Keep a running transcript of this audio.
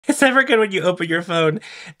It's never good when you open your phone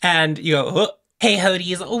and you go, oh. Hey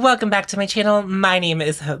Hoties, welcome back to my channel. My name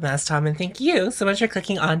is hautemesstom and thank you so much for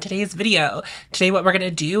clicking on today's video. Today what we're going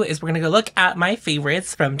to do is we're going to go look at my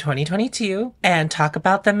favorites from 2022 and talk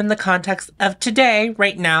about them in the context of today,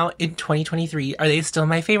 right now in 2023. Are they still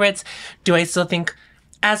my favorites? Do I still think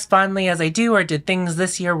as fondly as I do, or did things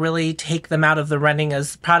this year really take them out of the running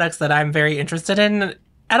as products that I'm very interested in?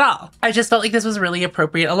 At all. I just felt like this was really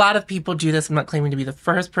appropriate. A lot of people do this. I'm not claiming to be the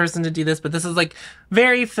first person to do this, but this is like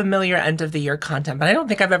very familiar end of the year content. But I don't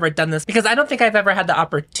think I've ever done this because I don't think I've ever had the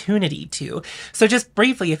opportunity to. So just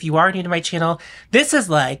briefly, if you are new to my channel, this is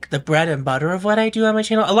like the bread and butter of what I do on my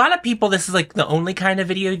channel. A lot of people, this is like the only kind of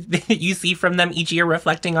video that you see from them each year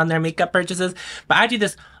reflecting on their makeup purchases. But I do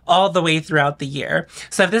this all the way throughout the year.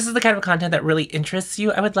 So if this is the kind of content that really interests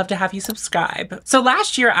you, I would love to have you subscribe. So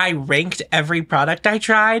last year I ranked every product I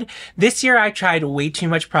tried. This year I tried way too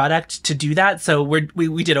much product to do that. So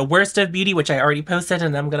we did a worst of beauty, which I already posted,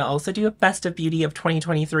 and I'm going to also do a best of beauty of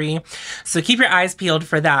 2023. So keep your eyes peeled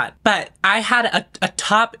for that. But I had a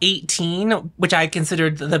top 18, which I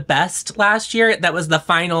considered the best last year. That was the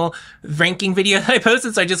final ranking video that I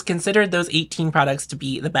posted. So I just considered those 18 products to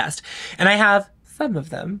be the best. And I have some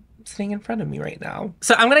of them sitting in front of me right now.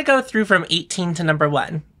 So I'm going to go through from 18 to number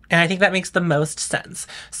 1. And I think that makes the most sense.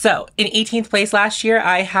 So in 18th place last year,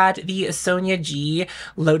 I had the Sonia G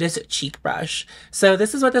Lotus Cheek Brush. So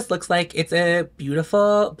this is what this looks like. It's a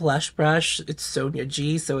beautiful blush brush. It's Sonia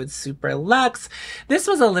G, so it's super luxe. This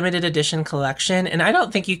was a limited edition collection, and I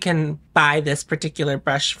don't think you can buy this particular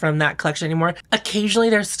brush from that collection anymore. Occasionally,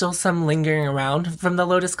 there's still some lingering around from the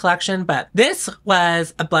Lotus collection, but this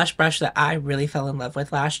was a blush brush that I really fell in love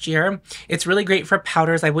with last year. It's really great for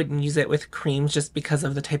powders. I wouldn't use it with creams just because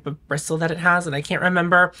of the type of bristle that it has, and I can't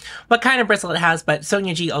remember what kind of bristle it has, but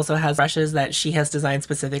Sonia G also has brushes that she has designed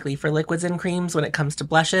specifically for liquids and creams when it comes to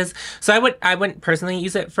blushes. So I wouldn't personally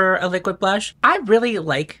use it for a liquid blush. I really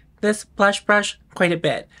like this blush brush quite a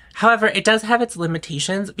bit. However, it does have its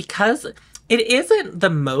limitations because it isn't the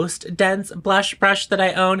most dense blush brush that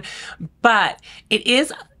I own, but it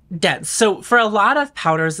is dense. So for a lot of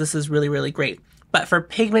powders, this is really, really great. But for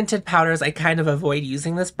pigmented powders, I kind of avoid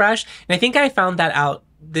using this brush. And I think I found that out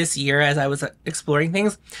this year as I was exploring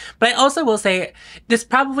things. But I also will say this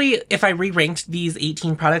probably, if I re-ranked these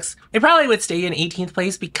 18 products, it probably would stay in 18th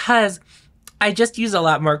place because I just used a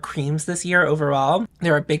lot more creams this year overall.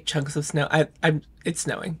 There are big chunks of snow. It's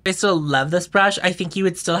snowing. I still love this brush. I think you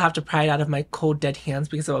would still have to pry it out of my cold, dead hands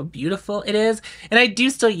because of how beautiful it is. And I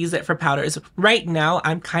do still use it for powders. Right now,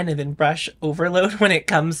 I'm kind of in brush overload when it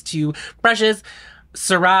comes to brushes.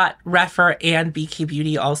 Surratt, Refer, and BK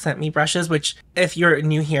Beauty all sent me brushes, which if you're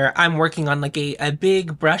new here, I'm working on like a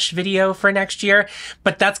big brush video for next year,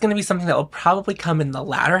 but that's going to be something that will probably come in the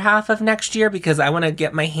latter half of next year because I want to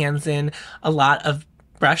get my hands in a lot of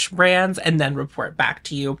brush brands and then report back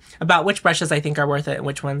to you about which brushes I think are worth it and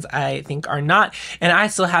which ones I think are not. And I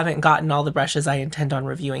still haven't gotten all the brushes I intend on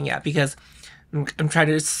reviewing yet because I'm trying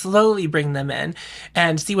to slowly bring them in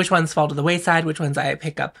and see which ones fall to the wayside, which ones I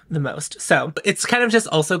pick up the most. So it's kind of just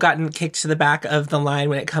also gotten kicked to the back of the line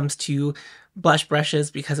when it comes to blush brushes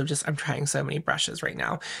because of just, I'm trying so many brushes right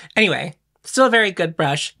now. Anyway, still a very good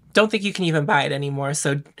brush. Don't think you can even buy it anymore.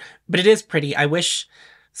 So, but it is pretty. I wish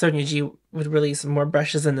Sonia G would release more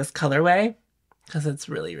brushes in this colorway because it's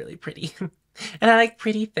really, really pretty. And I like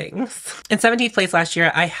pretty things. In 17th place last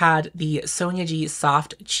year, I had the Sonia G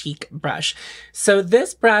Soft Cheek Brush. So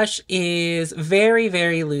this brush is very,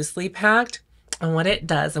 very loosely packed. And what it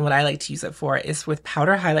does and what I like to use it for is with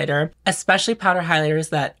powder highlighter, especially powder highlighters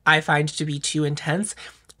that I find to be too intense.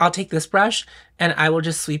 I'll take this brush and I will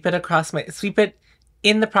just sweep it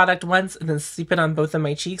in the product once and then sweep it on both of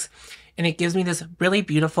my cheeks. And it gives me this really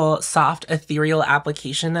beautiful, soft, ethereal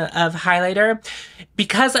application of highlighter.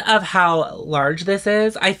 Because of how large this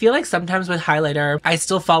is, I feel like sometimes with highlighter, I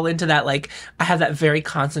still fall into that, like, I have that very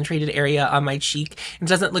concentrated area on my cheek. It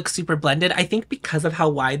doesn't look super blended. I think because of how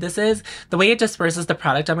wide this is, the way it disperses the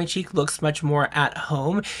product on my cheek looks much more at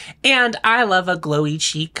home. And I love a glowy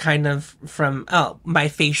cheek kind of from my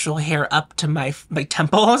facial hair up to my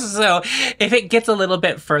temples. So if it gets a little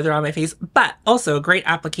bit further on my face, but also a great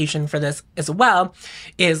application for this as well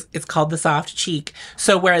is it's called the Soft Cheek.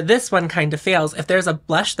 So where this one kind of fails, if there's a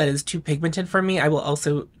blush that is too pigmented for me, I will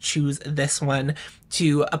also choose this one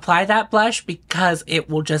to apply that blush because it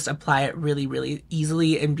will just apply it really, really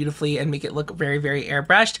easily and beautifully and make it look very, very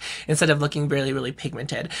airbrushed instead of looking really, really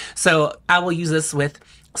pigmented. So I will use this with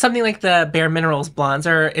something like the Bare Minerals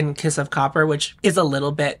bronzer in Kiss of Copper, which is a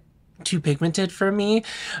little bit too pigmented for me,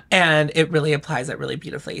 and it really applies it really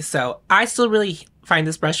beautifully. So I still really find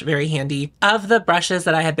this brush very handy. Of the brushes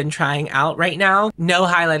that I have been trying out right now, no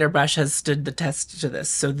highlighter brush has stood the test to this.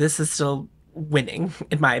 So this is still winning,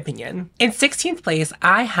 in my opinion. In 16th place,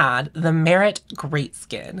 I had the Merit Great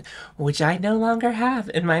Skin, which I no longer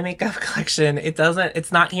have in my makeup collection.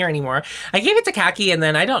 It's not here anymore. I gave it to Kackie, and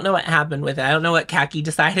then I don't know what happened with it. I don't know what Kackie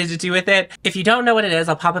decided to do with it. If you don't know what it is,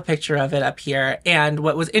 I'll pop a picture of it up here. And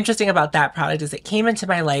what was interesting about that product is it came into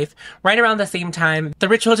my life right around the same time. The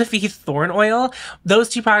Ritual Defeat Thorn Oil, those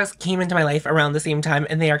two products came into my life around the same time,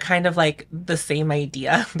 and they are kind of like the same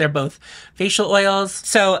idea. They're both facial oils.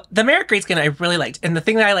 So the Merit Great Skin I really liked. And the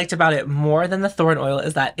thing that I liked about it more than the Thorn Oil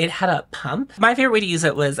is that it had a pump. My favorite way to use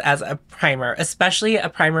it was as a primer, especially a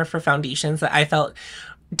primer for foundations that I felt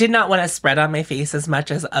did not want to spread on my face as much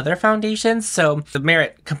as other foundations. So the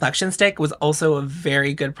Merit Complexion Stick was also a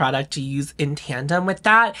very good product to use in tandem with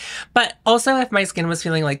that. But also if my skin was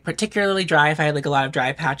feeling like particularly dry, if I had like a lot of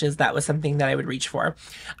dry patches, that was something that I would reach for.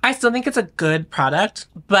 I still think it's a good product,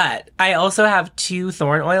 but I also have two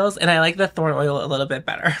Thorn Oils and I like the Thorn Oil a little bit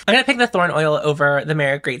better. I'm going to pick the Thorn Oil over the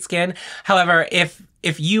Merit Great Skin. However, if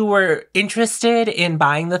you were interested in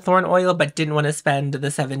buying the Thorn Oil but didn't want to spend the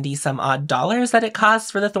 70 some odd dollars that it costs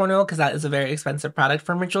for the Thorn Oil, because that is a very expensive product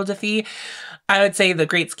from Ritual Defeat, I would say the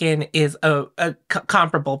Great Skin is a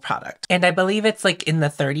comparable product. And I believe it's like in the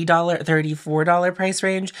 $30, $34 price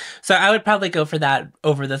range. So I would probably go for that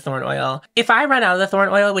over the Thorn Oil. If I run out of the Thorn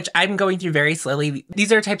Oil, which I'm going through very slowly,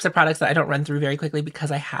 these are types of products that I don't run through very quickly because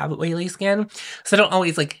I have oily skin. So I don't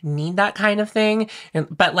always like need that kind of thing.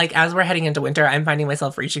 But like as we're heading into winter, I'm finding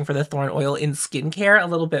myself reaching for the Thorn Oil in skincare a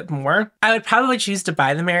little bit more. I would probably choose to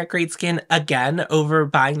buy the Merit Great Skin again over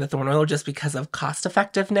buying the Thorn Oil just because of cost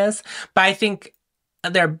effectiveness. But I think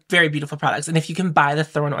they're very beautiful products. And if you can buy the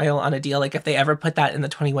Thorn Oil on a deal, like if they ever put that in the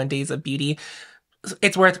 21 Days of Beauty,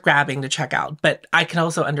 it's worth grabbing to check out. But I can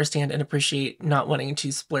also understand and appreciate not wanting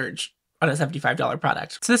to splurge on a $75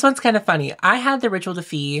 product. So this one's kind of funny. I had the Ritual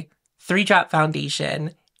Defeat 3-drop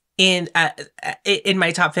foundation in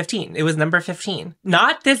my top 15. It was number 15.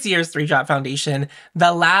 Not this year's 3-drop foundation,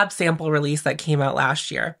 the lab sample release that came out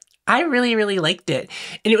last year. I really, really liked it.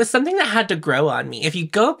 And it was something that had to grow on me. If you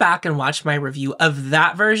go back and watch my review of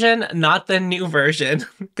that version, not the new version,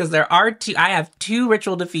 because I have two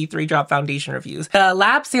Ritual Defeat 3-drop foundation reviews. The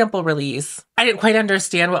lab sample release, I didn't quite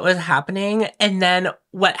understand what was happening. And then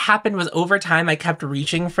what happened was over time, I kept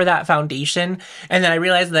reaching for that foundation. And then I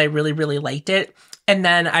realized that I really, really liked it. And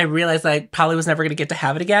then I realized that I probably was never going to get to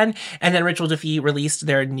have it again. And then Ritual Defeat released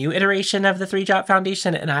their new iteration of the 3-drop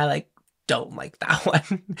foundation. And I don't like that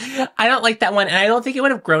one. I don't like that one. And I don't think it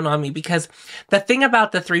would have grown on me because the thing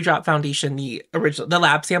about the 3-drop foundation, the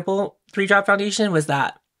lab sample 3-drop foundation was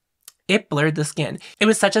that it blurred the skin. It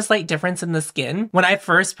was such a slight difference in the skin. When I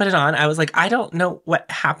first put it on, I was like, I don't know what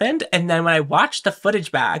happened. And then when I watched the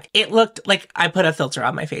footage back, it looked like I put a filter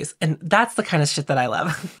on my face. And that's the kind of shit that I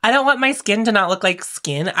love. I don't want my skin to not look like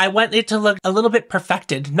skin. I want it to look a little bit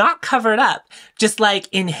perfected, not covered up, just like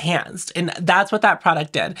enhanced. And that's what that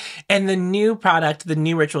product did. And the new product, the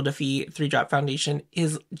new Ritual Defeat 3-drop foundation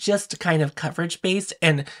is just kind of coverage based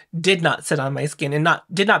and did not sit on my skin and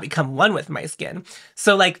did not become one with my skin.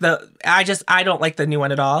 So like I don't like the new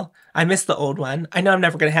one at all. I miss the old one. I know I'm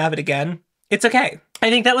never going to have it again. It's okay. I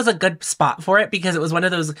think that was a good spot for it because it was one of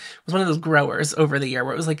those growers over the year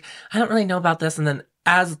where it was like, I don't really know about this. And then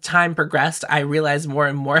as time progressed, I realized more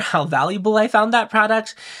and more how valuable I found that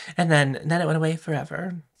product. And then it went away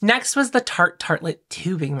forever. Next was the Tarte Tartelette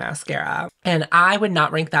Tubing Mascara. And I would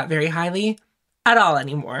not rank that very highly at all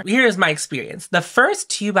anymore. Here's my experience. The first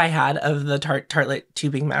tube I had of the Tarte Tartelette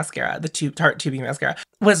Tubing Mascara, the Tarte Tubing Mascara,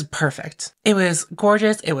 was perfect. It was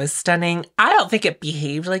gorgeous. It was stunning. I don't think it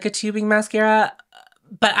behaved like a tubing mascara,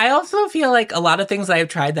 but I also feel like a lot of things that I've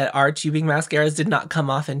tried that are tubing mascaras did not come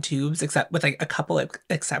off in tubes, except with like a couple of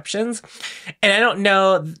exceptions. And I don't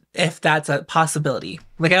know if that's a possibility.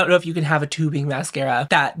 Like, I don't know if you can have a tubing mascara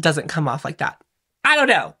that doesn't come off like that. I don't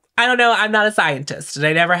know. I'm not a scientist, and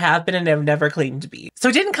I never have been, and I've never claimed to be. So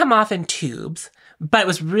it didn't come off in tubes, but it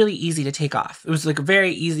was really easy to take off. It was like a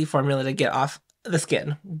very easy formula to get off the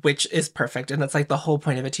skin, which is perfect. And that's like the whole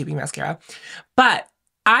point of a tubing mascara. But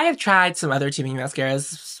I have tried some other tubing mascaras.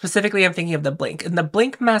 Specifically, I'm thinking of the Blink. And the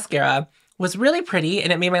Blink mascara was really pretty,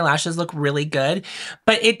 and it made my lashes look really good.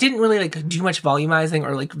 But it didn't really like do much volumizing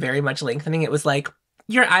or like very much lengthening. It was like,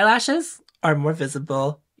 your eyelashes are more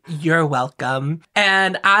visible. You're welcome.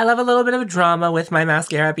 And I love a little bit of drama with my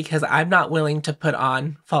mascara because I'm not willing to put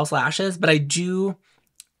on false lashes, but I do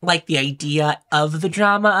like the idea of the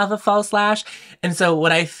drama of a false lash. And so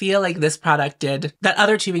what I feel like this product did that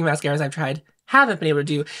other tubing mascaras I've tried haven't been able to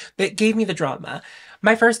do, that gave me the drama.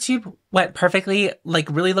 My first tube went perfectly, like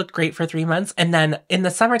really looked great for 3 months. And then in the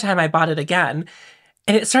summertime, I bought it again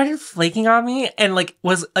and it started flaking on me and like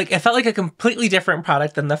was like, it felt like a completely different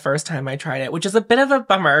product than the first time I tried it, which is a bit of a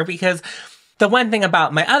bummer because the one thing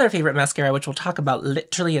about my other favorite mascara, which we'll talk about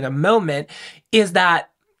literally in a moment, is that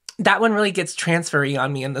one really gets transfery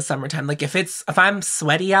on me in the summertime. Like if I'm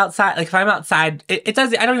sweaty outside, like if I'm outside, it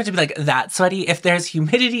does, I don't have to be like that sweaty. If there's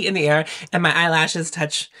humidity in the air and my eyelashes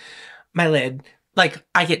touch my lid, like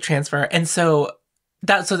I get transfer. And so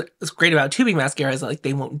that's what's great about tubing mascara is like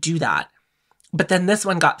they won't do that. But then this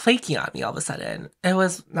one got flaky on me all of a sudden. It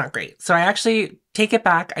was not great. So I actually take it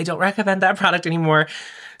back. I don't recommend that product anymore.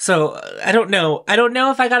 So I don't know. I don't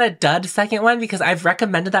know if I got a dud second one because I've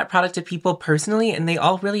recommended that product to people personally and they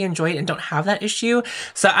all really enjoy it and don't have that issue.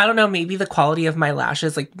 So I don't know, maybe the quality of my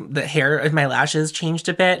lashes, like the hair of my lashes changed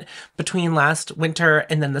a bit between last winter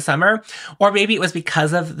and then the summer. Or maybe it was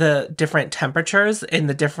because of the different temperatures in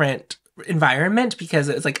the different environment because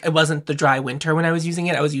it was like, it wasn't the dry winter when I was using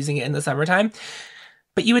it. I was using it in the summertime.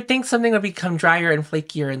 But you would think something would become drier and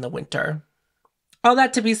flakier in the winter. All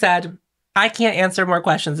that to be said, I can't answer more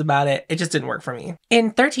questions about it. It just didn't work for me.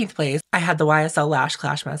 In 13th place, I had the YSL Lash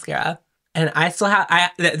Clash Mascara. And I still have,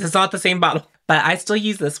 it's not the same bottle, but I still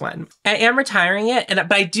use this one. I am retiring it,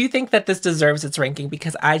 but I do think that this deserves its ranking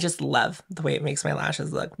because I just love the way it makes my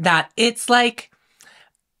lashes look. That it's like,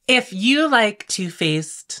 if you like Too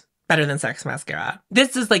Faced Better Than Sex mascara,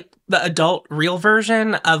 this is like the adult real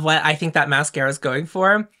version of what I think that mascara is going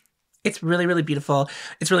for. It's really, really beautiful.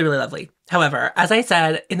 It's really, really lovely. However, as I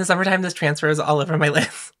said, in the summertime, this transfers all over my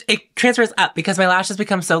lips. It transfers up because my lashes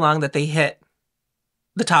become so long that they hit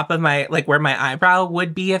the top of my, like where my eyebrow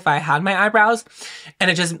would be if I had my eyebrows. And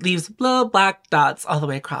it just leaves little black dots all the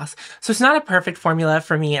way across. So it's not a perfect formula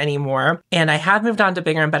for me anymore. And I have moved on to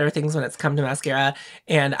bigger and better things when it's come to mascara.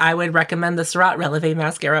 And I would recommend the Surratt Releve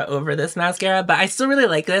mascara over this mascara, but I still really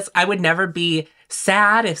like this. I would never be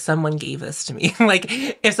sad if someone gave this to me. Like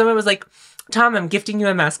if someone was like, Tom, I'm gifting you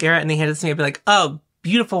a mascara, and they handed it to me, I'd be like, oh,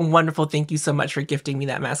 beautiful, wonderful, thank you so much for gifting me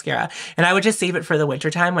that mascara. And I would just save it for the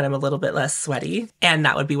winter time when I'm a little bit less sweaty, and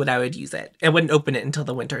that would be what I would use it. I wouldn't open it until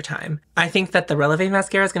the winter time. I think that the Releve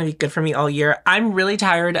mascara is going to be good for me all year. I'm really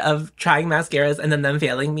tired of trying mascaras and then them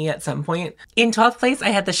failing me at some point. In 12th place, I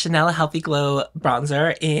had the Chanel Healthy Glow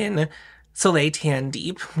bronzer in Soleil Tan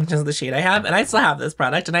Deep, which is the shade I have, and I still have this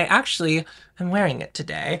product, and I actually am wearing it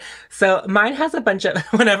today. So mine has a bunch of,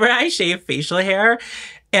 whenever I shave facial hair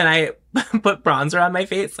and I put bronzer on my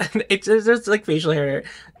face, it's just like facial hair.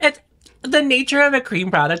 It's the nature of a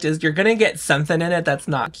cream product is you're gonna get something in it that's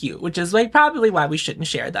not cute, which is like probably why we shouldn't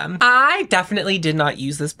share them. I definitely did not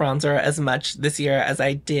use this bronzer as much this year as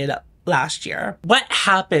I did last year. What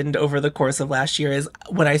happened over the course of last year is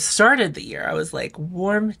when I started the year, I was like,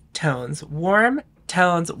 warm tones, warm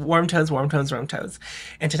tones, warm tones, warm tones, warm tones.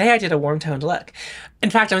 And today I did a warm toned look. In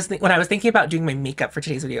fact, when I was thinking about doing my makeup for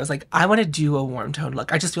today's video, I was like, I want to do a warm toned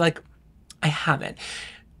look. I just feel like I haven't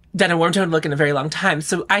done a warm toned look in a very long time.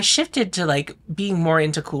 So I shifted to like being more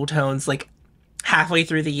into cool tones like halfway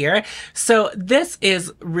through the year. So this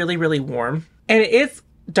is really, really warm and it is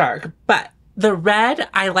dark, but the red,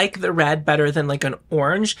 I like the red better than like an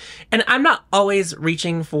orange. And I'm not always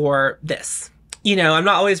reaching for this. You know, I'm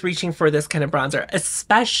not always reaching for this kind of bronzer,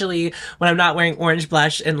 especially when I'm not wearing orange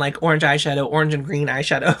blush and like orange eyeshadow, orange and green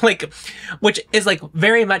eyeshadow, like, which is like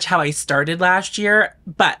very much how I started last year.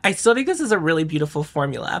 But I still think this is a really beautiful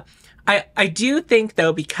formula. I do think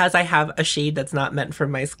though, because I have a shade that's not meant for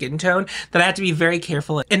my skin tone, that I have to be very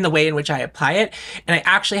careful in the way in which I apply it. And I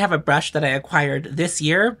actually have a brush that I acquired this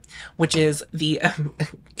year, which is the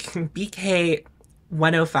BK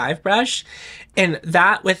 105 brush. And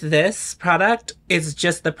that with this product is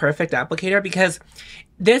just the perfect applicator because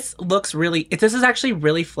this looks really, this is actually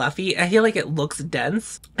really fluffy. I feel like it looks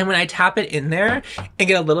dense. And when I tap it in there and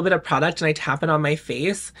get a little bit of product and I tap it on my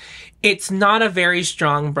face, it's not a very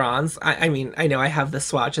strong bronze. I mean, I know I have the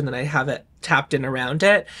swatch and then I have it tapped in around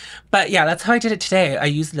it. But yeah, that's how I did it today. I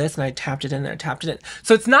used this and I tapped it in there, tapped it in.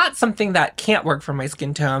 So it's not something that can't work for my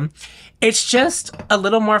skin tone. It's just a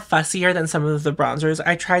little more fussier than some of the bronzers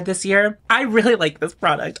I tried this year. I really like this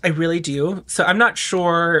product. I really do. So I'm not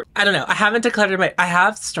sure. I don't know. I haven't decluttered I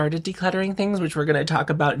have started decluttering things, which we're going to talk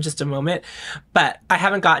about in just a moment, but I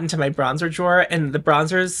haven't gotten to my bronzer drawer, and the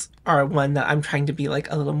bronzers are one that I'm trying to be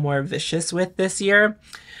like a little more vicious with this year.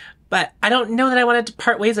 But I don't know that I wanted to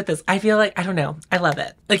part ways with this. I feel like, I don't know. I love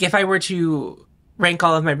it. Like if I were to rank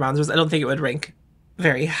all of my bronzers, I don't think it would rank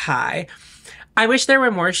very high. I wish there were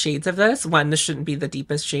more shades of this. One, this shouldn't be the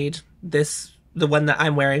deepest shade. The one that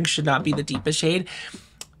I'm wearing should not be the deepest shade.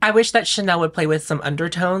 I wish that Chanel would play with some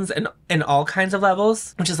undertones and in all kinds of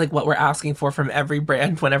levels, which is like what we're asking for from every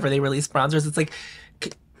brand whenever they release bronzers. It's like,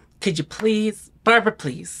 could you please, Barbara,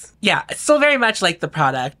 please? Yeah, it's still very much like the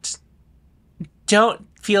product. Don't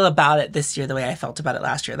feel about it this year the way I felt about it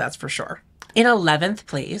last year, that's for sure. In 11th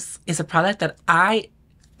place is a product that I,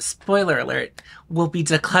 spoiler alert, will be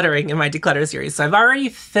decluttering in my declutter series. So I've already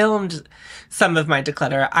filmed some of my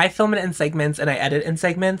declutter. I film it in segments and I edit in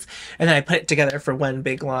segments, and then I put it together for one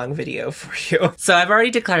big long video for you. So I've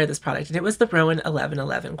already decluttered this product, and it was the Rowan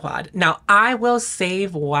 1111 quad. Now I will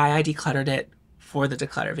save why I decluttered it for the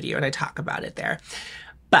declutter video, and I talk about it there.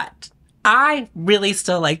 But I really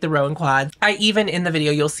still like the Rowan quads. Even in the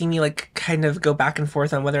video, you'll see me like kind of go back and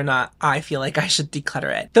forth on whether or not I feel like I should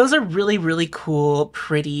declutter it. Those are really, really cool,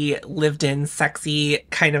 pretty, lived in, sexy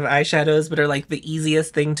kind of eyeshadows, but are like the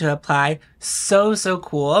easiest thing to apply. So, so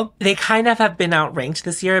cool. They kind of have been outranked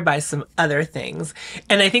this year by some other things.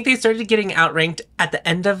 And I think they started getting outranked at the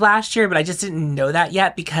end of last year, but I just didn't know that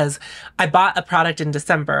yet because I bought a product in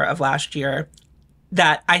December of last year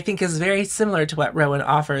that I think is very similar to what Rowan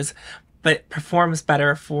offers, but performs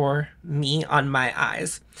better for me on my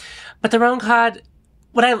eyes. But the Rowan quad,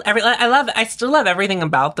 I still love everything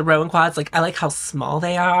about the Rowan quads. Like, I like how small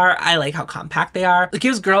they are. I like how compact they are. It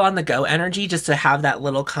gives girl on the go energy just to have that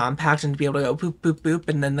little compact and to be able to go boop, boop, boop,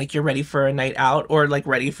 and then like you're ready for a night out or like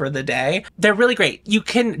ready for the day. They're really great. You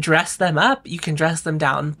can dress them up, you can dress them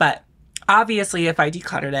down, but obviously if I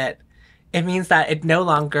decluttered it, it means that it no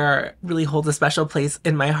longer really holds a special place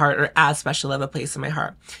in my heart, or as special of a place in my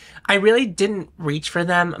heart. I really didn't reach for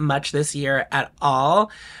them much this year at all.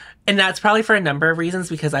 And that's probably for a number of reasons,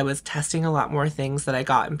 because I was testing a lot more things that I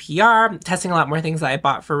got in PR, testing a lot more things that I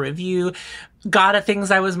bought for review, got at things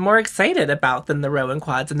I was more excited about than the Rowan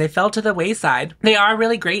quads, and they fell to the wayside. They are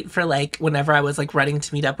really great for like whenever I was like running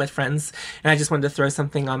to meet up with friends and I just wanted to throw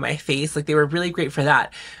something on my face. Like, they were really great for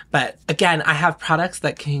that. But again, I have products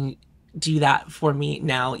that can do that for me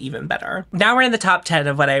now even better. Now we're in the top 10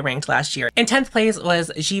 of what I ranked last year. In 10th place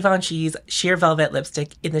was Givenchy's Sheer Velvet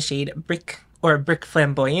Lipstick in the shade Brick or Brick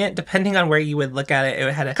Flamboyant. Depending on where you would look at it,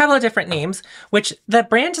 it had a couple of different names, which the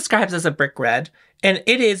brand describes as a brick red. And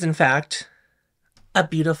it is, in fact, a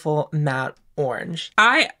beautiful matte orange.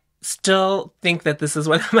 I still think that this is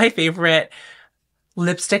one of my favorite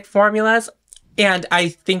lipstick formulas. And I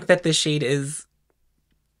think that this shade is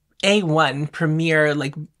A1 premier,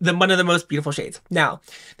 like one of the most beautiful shades. Now,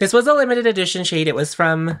 this was a limited edition shade. It was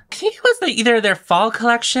from, I think it was either their fall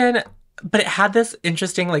collection, but it had this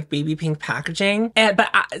interesting like baby pink packaging.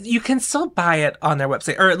 But you can still buy it on their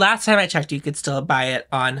website. Or last time I checked, you could still buy it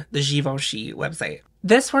on the Givenchy website.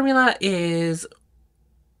 This formula is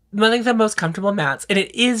one of the most comfortable mattes, and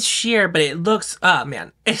it is sheer, but it looks, oh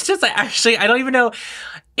man, it's just like, actually, I don't even know.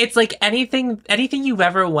 It's like anything you've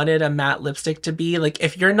ever wanted a matte lipstick to be. Like,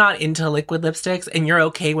 if you're not into liquid lipsticks and you're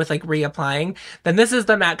okay with like reapplying, then this is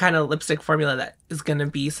the matte kind of lipstick formula that is going to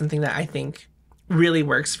be something that I think really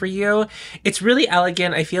works for you. It's really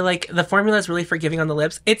elegant. I feel like the formula is really forgiving on the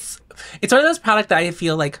lips. It's one of those products that I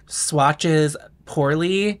feel like swatches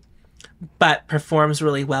poorly, but performs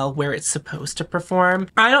really well where it's supposed to perform.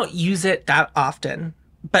 I don't use it that often,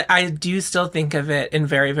 but I do still think of it in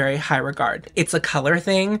very, very high regard. It's a color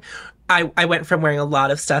thing. I went from wearing a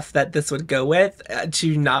lot of stuff that this would go with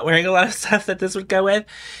to not wearing a lot of stuff that this would go with.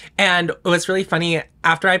 And it was really funny.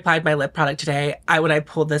 After I applied my lip product today, when I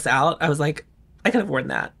pulled this out, I was like, I could have worn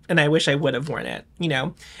that. And I wish I would have worn it. You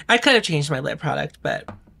know, I could have changed my lip product, but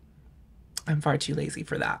I'm far too lazy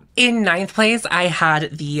for that. In 9th place, I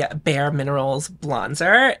had the Bare Minerals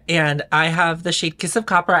bronzer, and I have the shade Kiss of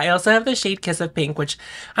Copper. I also have the shade Kiss of Pink, which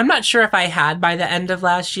I'm not sure if I had by the end of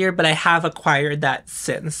last year, but I have acquired that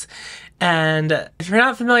since. And if you're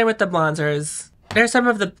not familiar with the bronzers, they're some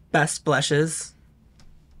of the best blushes.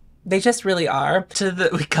 They just really are.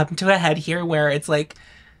 We come to a head here where it's like,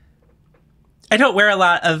 I don't wear a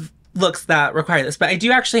lot of looks that require this, but I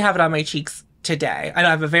do actually have it on my cheeks today. I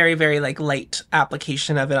have a very, very like light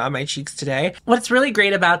application of it on my cheeks today. What's really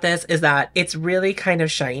great about this is that it's really kind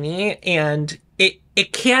of shiny, and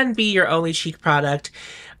it can be your only cheek product.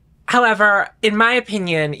 However, in my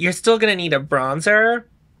opinion, you're still going to need a bronzer,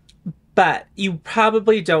 but you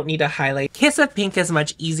probably don't need a highlight. Kiss of Pink is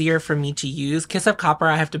much easier for me to use. Kiss of Copper,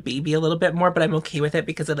 I have to baby a little bit more, but I'm okay with it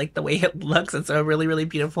because I like the way it looks. It's a really, really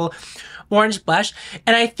beautiful orange blush.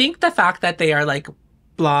 And I think the fact that they are like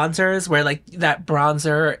bronzers where like that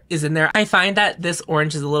bronzer is in there, I find that this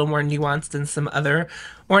orange is a little more nuanced than some other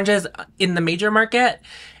oranges in the major market.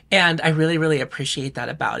 And I really, really appreciate that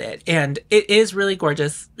about it. And it is really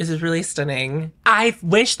gorgeous. It is really stunning. I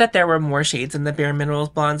wish that there were more shades in the Bare Minerals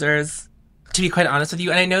bronzers, to be quite honest with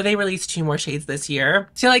you. And I know they released 2 more shades this year.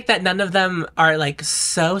 I feel like that none of them are like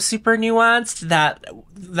so super nuanced that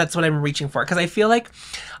that's what I'm reaching for. Because I feel like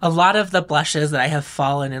a lot of the blushes that I have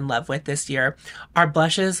fallen in love with this year are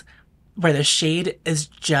blushes where the shade is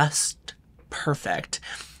just perfect.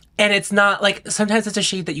 And it's not like, sometimes it's a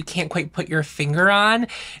shade that you can't quite put your finger on.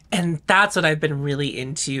 And that's what I've been really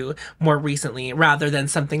into more recently, rather than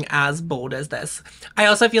something as bold as this. I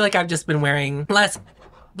also feel like I've just been wearing less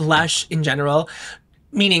blush in general,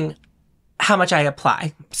 meaning how much I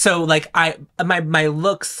apply. So like my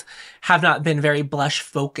looks have not been very blush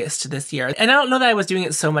focused this year. And I don't know that I was doing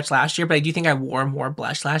it so much last year, but I do think I wore more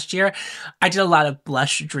blush last year. I did a lot of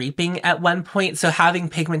blush draping at one point. So having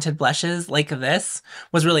pigmented blushes like this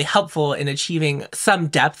was really helpful in achieving some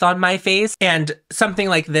depth on my face, and something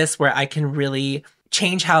like this where I can really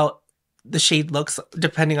change how the shade looks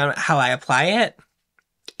depending on how I apply it.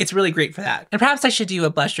 It's really great for that. And perhaps I should do a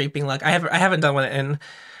blush draping look. I haven't done one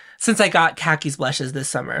since I got Kackie's blushes this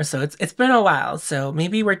summer, so it's been a while, so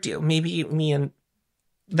maybe we're due. Maybe me and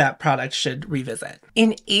that product should revisit.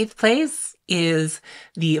 In 8th place is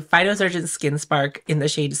the Phytosurgent Skin Spark in the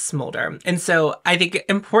shade Smolder. And so I think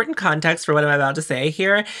important context for what I'm about to say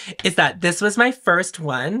here is that this was my first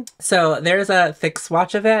one. So there's a thick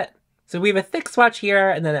swatch of it. So we have a thick swatch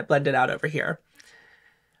here, and then it blended out over here.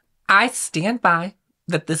 I stand by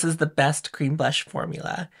that this is the best cream blush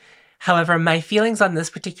formula. However, my feelings on this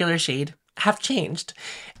particular shade have changed,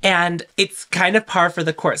 and it's kind of par for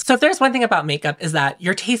the course. So if there's one thing about makeup, is that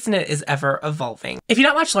your taste in it is ever evolving. If you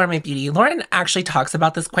don't watch Lauren My Beauty, Lauren actually talks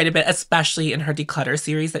about this quite a bit, especially in her Declutter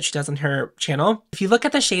series that she does on her channel. If you look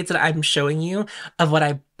at the shades that I'm showing you of what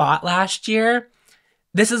I bought last year,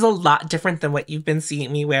 this is a lot different than what you've been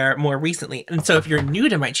seeing me wear more recently. And so if you're new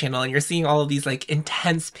to my channel and you're seeing all of these like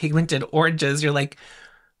intense pigmented oranges, you're like,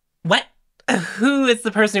 what? Who is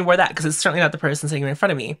the person who wore that? Because it's certainly not the person sitting in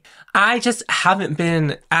front of me. I just haven't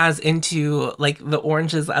been as into like the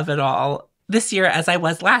oranges of it all this year as I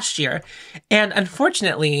was last year. And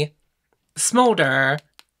unfortunately, Smolder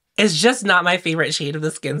is just not my favorite shade of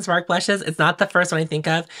the Skin Spark blushes. It's not the first one I think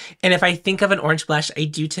of. And if I think of an orange blush, I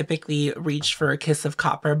do typically reach for a Kiss of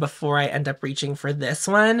Copper before I end up reaching for this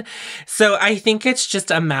one. So I think it's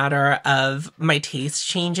just a matter of my taste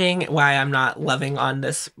changing, why I'm not loving on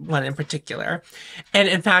this one in particular. And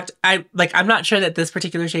in fact, I'm not sure that this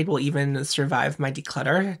particular shade will even survive my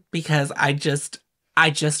declutter, because I just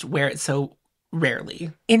wear it so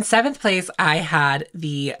rarely. In 7th place, I had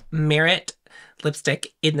the Merit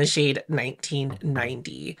lipstick in the shade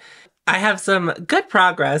 1990. I have some good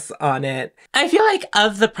progress on it. I feel like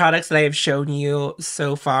of the products that I have shown you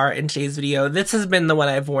so far in today's video, this has been the one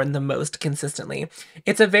I've worn the most consistently.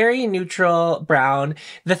 It's a very neutral brown.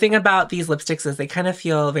 The thing about these lipsticks is they kind of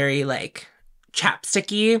feel very like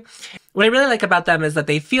chapsticky. What I really like about them is that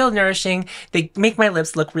they feel nourishing. They make my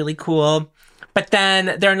lips look really cool, but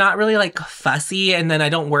then they're not really like fussy, and then I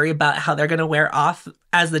don't worry about how they're gonna wear off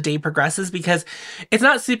as the day progresses, because it's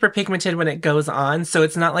not super pigmented when it goes on, so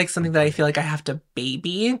it's not like something that I feel like I have to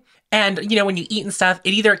baby. And you know, when you eat and stuff,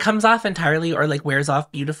 it either comes off entirely or like wears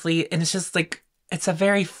off beautifully, and it's just like, it's a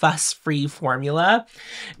very fuss-free formula.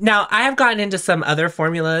 Now, I have gotten into some other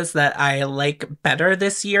formulas that I like better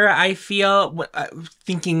this year, I feel,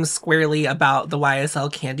 thinking squarely about the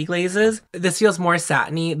YSL Candy Glazes. This feels more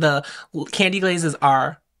satiny. The Candy Glazes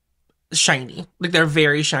are shiny. Like, they're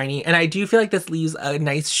very shiny. And I do feel like this leaves a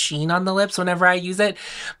nice sheen on the lips whenever I use it,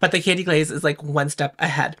 but the Candy Glaze is like one step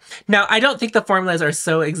ahead. Now, I don't think the formulas are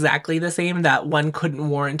so exactly the same that one couldn't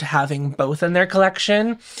warrant having both in their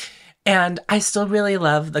collection. And I still really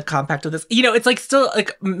love the compact of this. You know, it's like still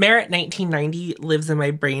like Merit 1990 lives in my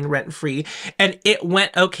brain rent free. And it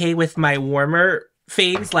went okay with my warmer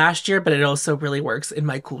phase last year, but it also really works in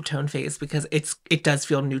my cool tone phase because it does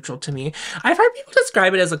feel neutral to me. I've heard people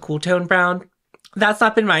describe it as a cool tone brown. That's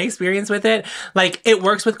not been my experience with it. Like, it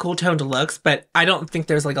works with cool toned looks, but I don't think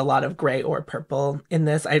there's like a lot of gray or purple in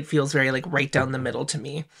this. It feels very like right down the middle to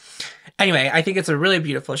me. Anyway, I think it's a really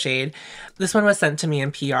beautiful shade. This one was sent to me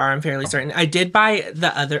in PR, I'm fairly certain. I did buy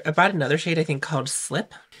another shade, I think, called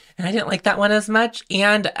Slip, and I didn't like that one as much.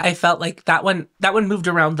 And I felt like that one moved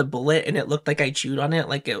around the bullet, and it looked like I chewed on it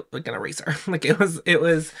like an eraser. Like it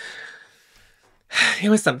was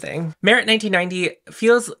something. Merit 1990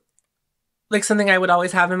 feels like something I would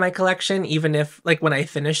always have in my collection, even if like when I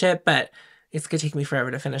finish it, but it's gonna take me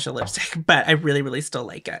forever to finish a lipstick, but I really, really still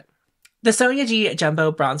like it. The Sonia G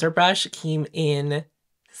Jumbo Bronzer Brush came in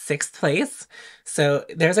 6th place. So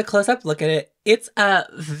there's a close-up look at it. It's a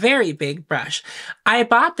very big brush. I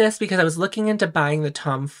bought this because I was looking into buying the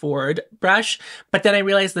Tom Ford brush, but then I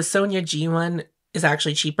realized the Sonia G one is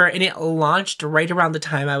actually cheaper, and it launched right around the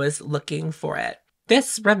time I was looking for it.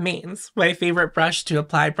 This remains my favorite brush to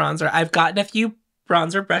apply bronzer. I've gotten a few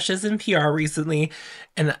bronzer brushes in PR recently,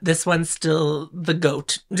 and this one's still the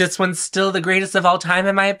GOAT. This one's still the greatest of all time,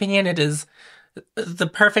 in my opinion. It is the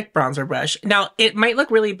perfect bronzer brush. Now, it might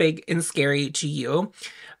look really big and scary to you,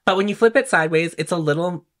 but when you flip it sideways, it's a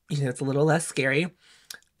little, it's a little less scary.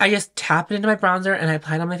 I just tap it into my bronzer and I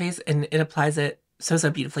apply it on my face, and it applies it so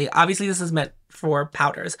beautifully. Obviously, this is meant for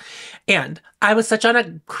powders. And I was such on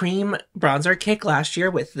a cream bronzer kick last year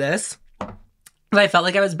with this that I felt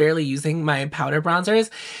like I was barely using my powder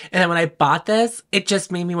bronzers. And then when I bought this, it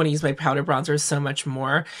just made me want to use my powder bronzers so much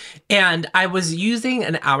more. And I was using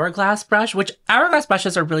an Hourglass brush, which Hourglass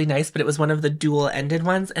brushes are really nice, but it was one of the dual-ended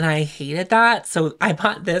ones, and I hated that. So I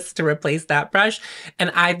bought this to replace that brush,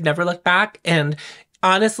 and I've never looked back. And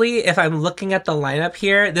honestly, if I'm looking at the lineup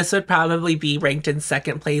here, this would probably be ranked in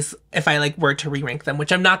 2nd place if I were to re-rank them,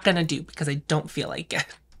 which I'm not going to do because I don't feel like it.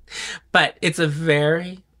 But it's a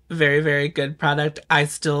very, very good product. I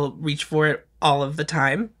still reach for it all of the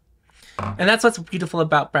time. And that's what's beautiful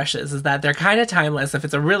about brushes, is that they're kind of timeless. If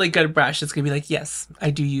it's a really good brush, it's going to be like, yes, I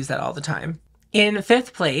do use that all the time. In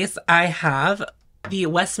 5th place, I have the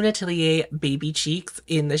Westman Atelier Baby Cheeks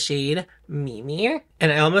in the shade Mimi.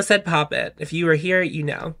 And I almost said Pop It. If you were here, you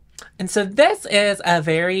know. And so this is a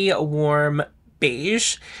very warm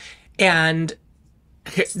beige. And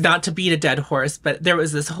not to beat a dead horse, but there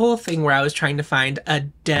was this whole thing where I was trying to find a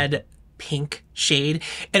dead pink shade.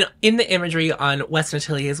 And in the imagery on Westman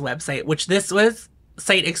Atelier's website, which this was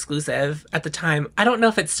site exclusive at the time. I don't know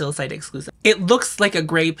if it's still site exclusive. It looks like a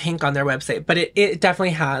gray pink on their website, but it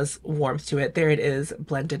definitely has warmth to it. There it is,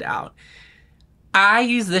 blended out. I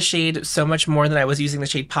use this shade so much more than I was using the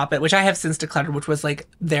shade Pop It, which I have since decluttered, which was like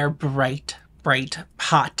their bright,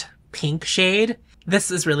 hot pink shade.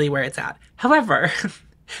 This is really where it's at. However,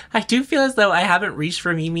 I do feel as though I haven't reached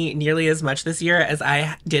for Mimi nearly as much this year as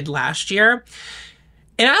I did last year.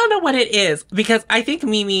 And I don't know what it is, because I think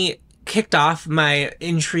Mimi kicked off my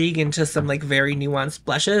intrigue into some very nuanced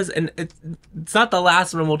blushes, and it's not the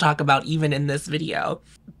last one we'll talk about even in this video.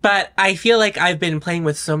 But I feel like I've been playing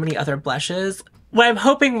with so many other blushes. What I'm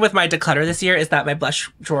hoping with my declutter this year is that my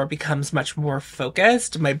blush drawer becomes much more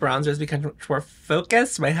focused, my bronzers become much more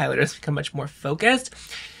focused, my highlighters become much more focused,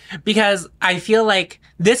 because I feel like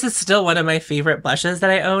this is still one of my favorite blushes that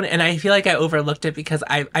I own, and I feel like I overlooked it because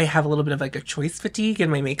I have a little bit of a choice fatigue in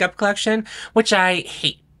my makeup collection, which I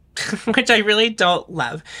hate, which I really don't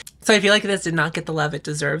love. So I feel like this did not get the love it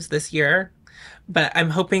deserves this year. But I'm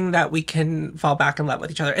hoping that we can fall back in love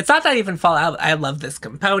with each other. It's not that I even fall out. I love this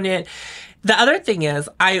component. The other thing is,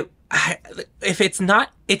 if it's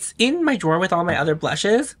not, it's in my drawer with all my other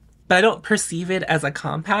blushes, but I don't perceive it as a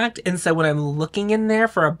compact. And so when I'm looking in there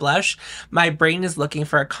for a blush, my brain is looking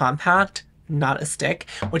for a compact, not a stick,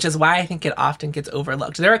 which is why I think it often gets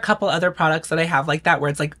overlooked. There are a couple other products that I have like that,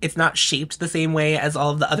 where it's not shaped the same way as all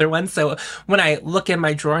of the other ones. So when I look in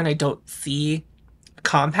my drawer and I don't see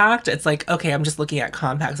compact, it's like, okay, I'm just looking at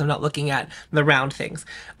compacts. I'm not looking at the round things.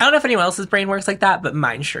 I don't know if anyone else's brain works like that, but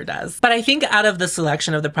mine sure does. But I think out of the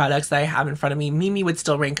selection of the products that I have in front of me, Mimi would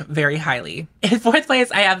still rank very highly. In 4th place,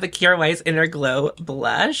 I have the Kjaer Weis Inner Glow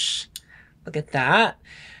blush. Look at that.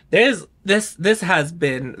 This has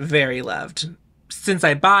been very loved since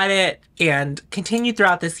I bought it and continued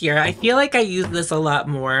throughout this year. I feel like I use this a lot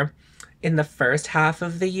more in the first half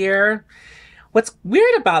of the year. What's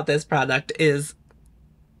weird about this product is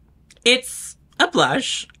it's a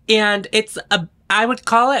blush, and I would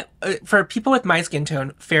call it, for people with my skin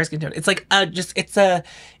tone, fair skin tone, it's it's a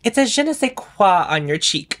je ne sais quoi on your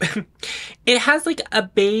cheek. It has a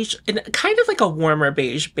beige, and kind of a warmer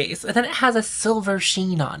beige base, and then it has a silver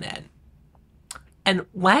sheen on it. And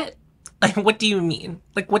what? What do you mean?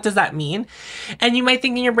 What does that mean? And you might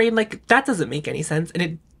think in your brain, that doesn't make any sense, and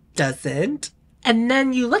it doesn't. And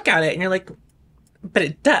then you look at it, and you're like, but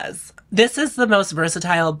it does. This is the most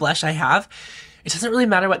versatile blush I have. It doesn't really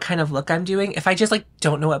matter what kind of look I'm doing. If I just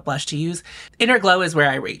don't know what blush to use, Inner Glow is where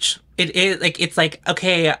I reach. It is it's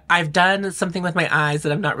okay, I've done something with my eyes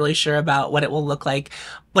that I'm not really sure about what it will look like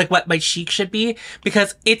what my cheek should be,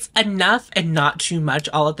 because it's enough and not too much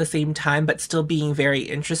all at the same time, but still being very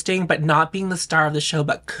interesting, but not being the star of the show,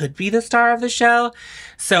 but could be the star of the show.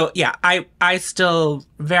 So yeah, I still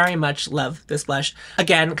very much love this blush.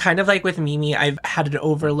 Again, kind of like with Mimi, I've had an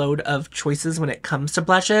overload of choices when it comes to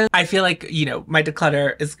blushes. I feel like, my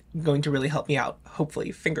declutter is going to really help me out,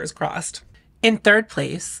 hopefully, fingers crossed. In third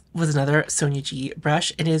place was another Sonia G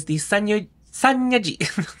brush. It is the Sonia G.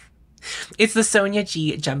 It's the Sonia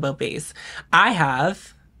G Jumbo Base. I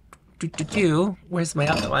have, where's my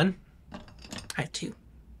other one? I have two.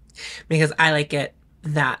 Because I like it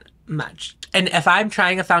that much. And if I'm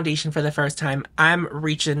trying a foundation for the first time, I'm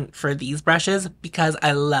reaching for these brushes because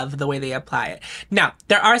I love the way they apply it. Now,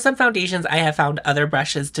 there are some foundations I have found other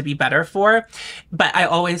brushes to be better for, but I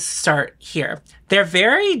always start here. They're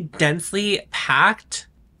very densely packed,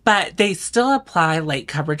 but they still apply light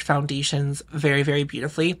coverage foundations very, very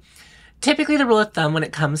beautifully. Typically, the rule of thumb when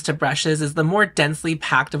it comes to brushes is the more densely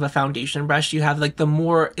packed of a foundation brush you have, like the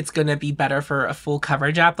more it's going to be better for a full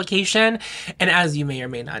coverage application. And as you may or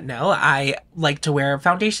may not know, I like to wear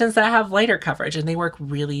foundations that have lighter coverage, and they work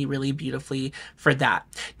really, really beautifully for that.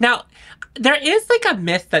 Now, there is like a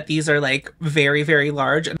myth that these are like very, very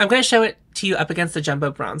large. I'm going to show it to you up against the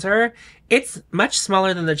Jumbo Bronzer. It's much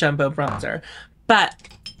smaller than the Jumbo Bronzer, but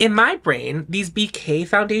in my brain, these BK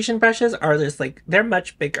foundation brushes are just like, they're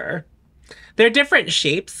much bigger. They're different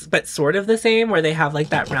shapes, but sort of the same, where they have like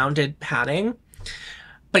that rounded padding.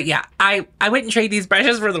 But yeah, I wouldn't trade these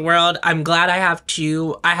brushes for the world. I'm glad I have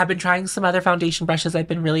two. I have been trying some other foundation brushes I've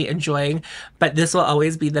been really enjoying, but this will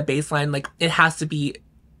always be the baseline. Like, it has to be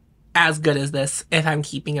as good as this if I'm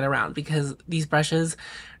keeping it around, because these brushes,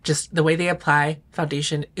 just the way they apply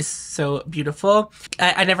foundation is so beautiful.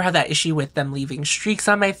 I never have that issue with them leaving streaks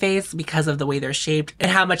on my face because of the way they're shaped and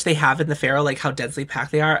how much they have in the ferrule, like how densely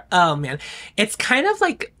packed they are. Oh man, it's kind of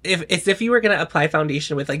like if you were gonna apply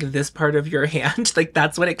foundation with like this part of your hand, like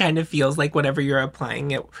that's what it kind of feels like whenever you're applying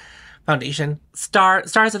it. Foundation.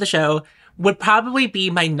 Stars of the show would probably be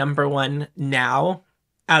my number one now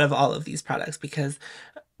out of all of these products, because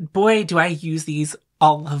boy, do I use these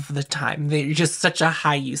all of the time. They're just such a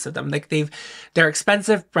high use of them. Like, they're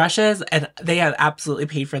expensive brushes, and they have absolutely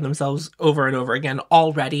paid for themselves over and over again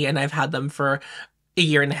already. And I've had them for a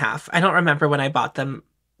year and a half. I don't remember when I bought them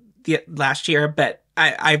last year, but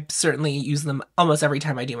I certainly use them almost every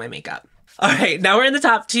time I do my makeup. All right, now we're in the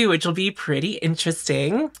top two, which will be pretty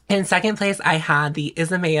interesting. In second place, I had the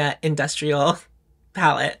Isamaya Industrial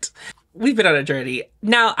palette. We've been on a journey.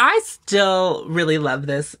 Now, I still really love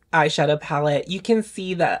this eyeshadow palette. You can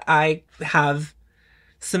see that I have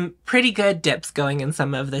some pretty good dips going in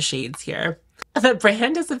some of the shades here. The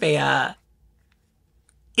brand Isamaya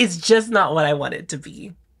is just not what I want it to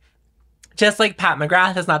be. Just like Pat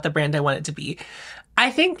McGrath is not the brand I want it to be.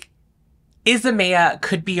 I think Isamaya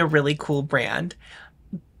could be a really cool brand,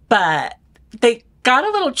 but they got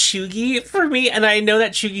a little chuggy for me, and I know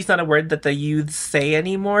that chuggy's not a word that the youths say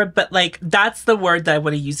anymore, but like that's the word that I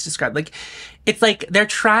would have used to describe. Like, it's like they're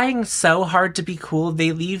trying so hard to be cool,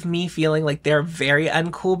 they leave me feeling like they're very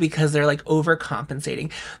uncool because they're like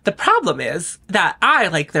overcompensating. The problem is that I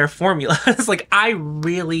like their formulas. Like, I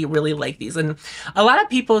really, really like these, and a lot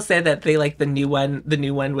of people say that they like the new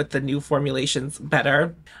one with the new formulations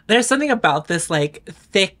better. There's something about this like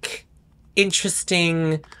thick,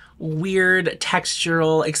 interesting, weird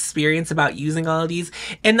textural experience about using all of these,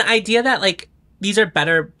 and the idea that like these are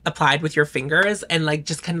better applied with your fingers and like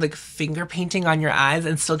just kind of like finger painting on your eyes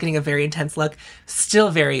and still getting a very intense look,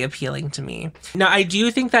 still very appealing to me. Now, I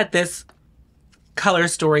do think that this color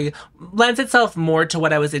story lends itself more to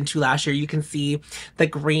what I was into last year. You can see the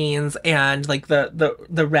greens and like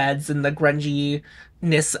the reds and the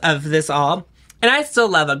grunginess of this all, and I still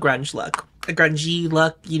love a grungy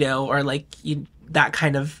look, you know, or like that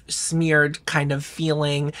kind of smeared kind of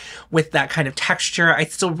feeling with that kind of texture. I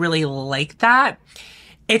still really like that.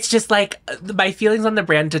 It's just like my feelings on the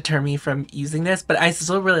brand deter me from using this, but I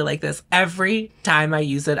still really like this. Every time I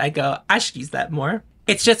use it, I go, I should use that more.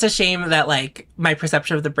 It's just a shame that like my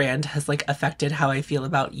perception of the brand has like affected how I feel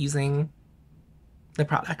about using the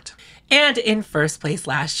product. And in first place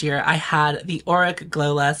last year, I had the Auric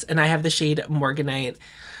Glow Lust, and I have the shade Morganite.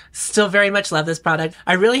 Still very much love this product.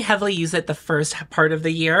 I really heavily use it the first part of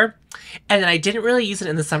the year, and then I didn't really use it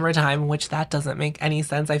in the summertime, which that doesn't make any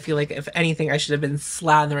sense. I feel like if anything, I should have been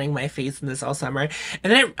slathering my face in this all summer.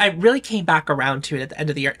 And then I really came back around to it at the end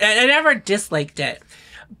of the year, and I never disliked it.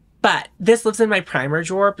 But this lives in my primer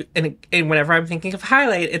drawer, and whenever I'm thinking of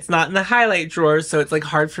highlight, it's not in the highlight drawer, so it's like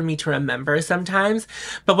hard for me to remember sometimes.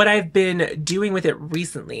 But what I've been doing with it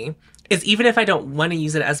recently is, even if I don't want to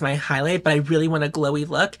use it as my highlight, but I really want a glowy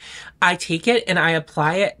look, I take it and I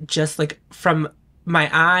apply it just like from my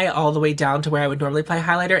eye all the way down to where I would normally apply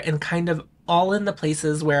highlighter, and kind of all in the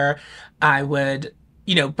places where I would,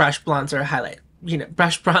 you know, brush bronzer highlight,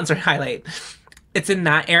 It's in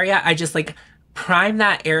that area. I just like prime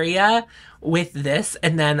that area with this,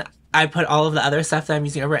 and then I put all of the other stuff that I'm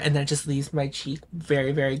using over it, and then it just leaves my cheek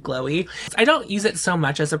very, very glowy. I don't use it so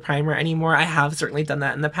much as a primer anymore. I have certainly done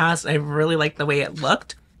that in the past. I really like the way it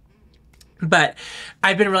looked, but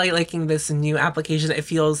I've been really liking this new application. It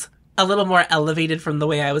feels a little more elevated from the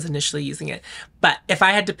way I was initially using it. But if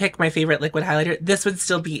I had to pick my favorite liquid highlighter, this would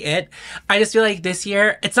still be it. I just feel like this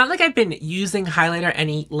year, it's not like I've been using highlighter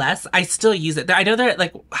any less. I still use it. I know that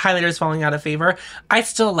like highlighter is falling out of favor. I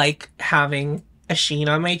still like having a sheen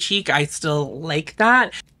on my cheek. I still like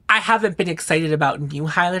that. I haven't been excited about new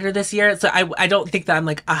highlighter this year, so I don't think that I'm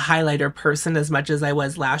like a highlighter person as much as I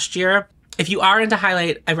was last year. If you are into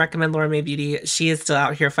highlight, I recommend Laura May Beauty. She is still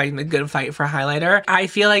out here fighting the good fight for highlighter. I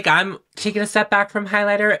feel like I'm taking a step back from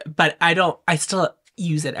highlighter, but I still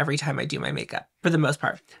use it every time I do my makeup for the most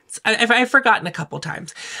part. I've forgotten a couple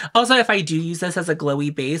times. Also, if I do use this as a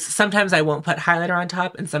glowy base, sometimes I won't put highlighter on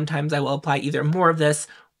top, and sometimes I will apply either more of this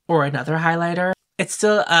or another highlighter. It's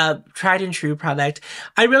still a tried and true product.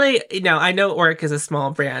 I really, I know Auric is a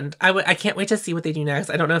small brand. I can't wait to see what they do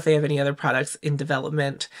next. I don't know if they have any other products in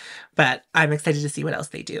development, but I'm excited to see what else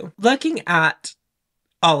they do. Looking at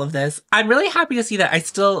all of this, I'm really happy to see that I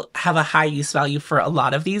still have a high use value for a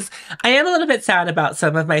lot of these. I am a little bit sad about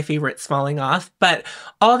some of my favorites falling off, but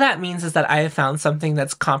all that means is that I have found something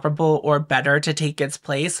that's comparable or better to take its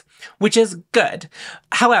place, which is good.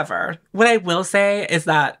 However, what I will say is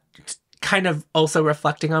that, kind of also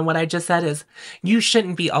reflecting on what I just said, is you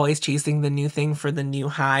shouldn't be always chasing the new thing for the new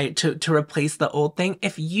high to replace the old thing.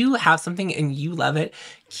 If you have something and you love it,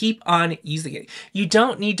 keep on using it. You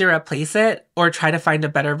don't need to replace it or try to find a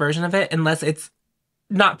better version of it unless it's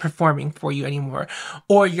not performing for you anymore,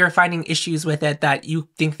 or you're finding issues with it that you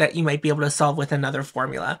think that you might be able to solve with another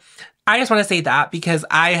formula. I just want to say that because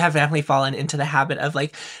I have definitely fallen into the habit of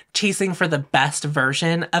like chasing for the best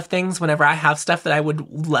version of things whenever I have stuff that I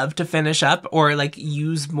would love to finish up or like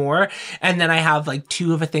use more. And then I have like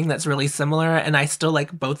two of a thing that's really similar and I still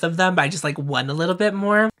like both of them, but I just like one a little bit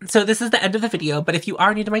more. So this is the end of the video, but if you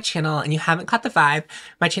are new to my channel and you haven't caught the vibe,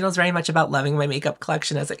 my channel is very much about loving my makeup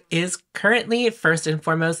collection as it is currently first and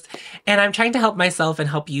foremost. And I'm trying to help myself and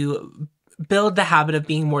help you build the habit of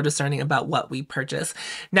being more discerning about what we purchase.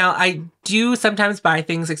 Now, I do sometimes buy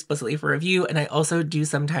things explicitly for review, and I also do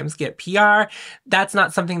sometimes get PR. That's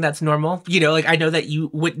not something that's normal. Like I know that you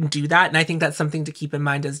wouldn't do that, and I think that's something to keep in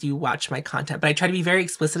mind as you watch my content. But I try to be very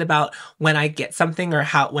explicit about when I get something or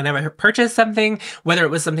whenever I purchase something, whether it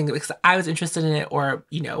was something because I was interested in it or,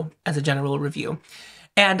 as a general review.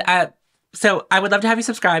 And so I would love to have you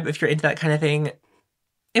subscribe if you're into that kind of thing.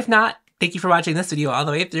 If not, thank you for watching this video all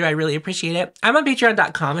the way through. I really appreciate it. I'm on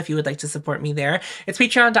patreon.com if you would like to support me there. It's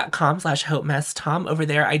patreon.com/hautemesstom. Over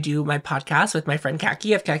there, I do my podcast with my friend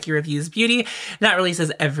Kackie of Kackie Reviews Beauty. That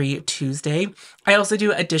releases every Tuesday. I also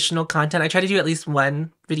do additional content. I try to do at least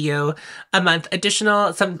one video a month.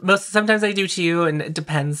 Additional, sometimes I do two, and it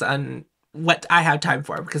depends on what I have time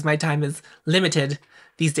for because my time is limited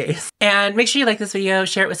these days. And make sure you like this video,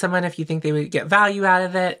 share it with someone if you think they would get value out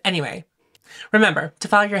of it. Anyway, remember to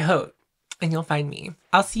follow your haute, and you'll find me.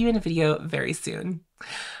 I'll see you in a video very soon.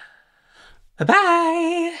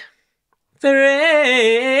 Bye-bye.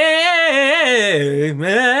 Hey.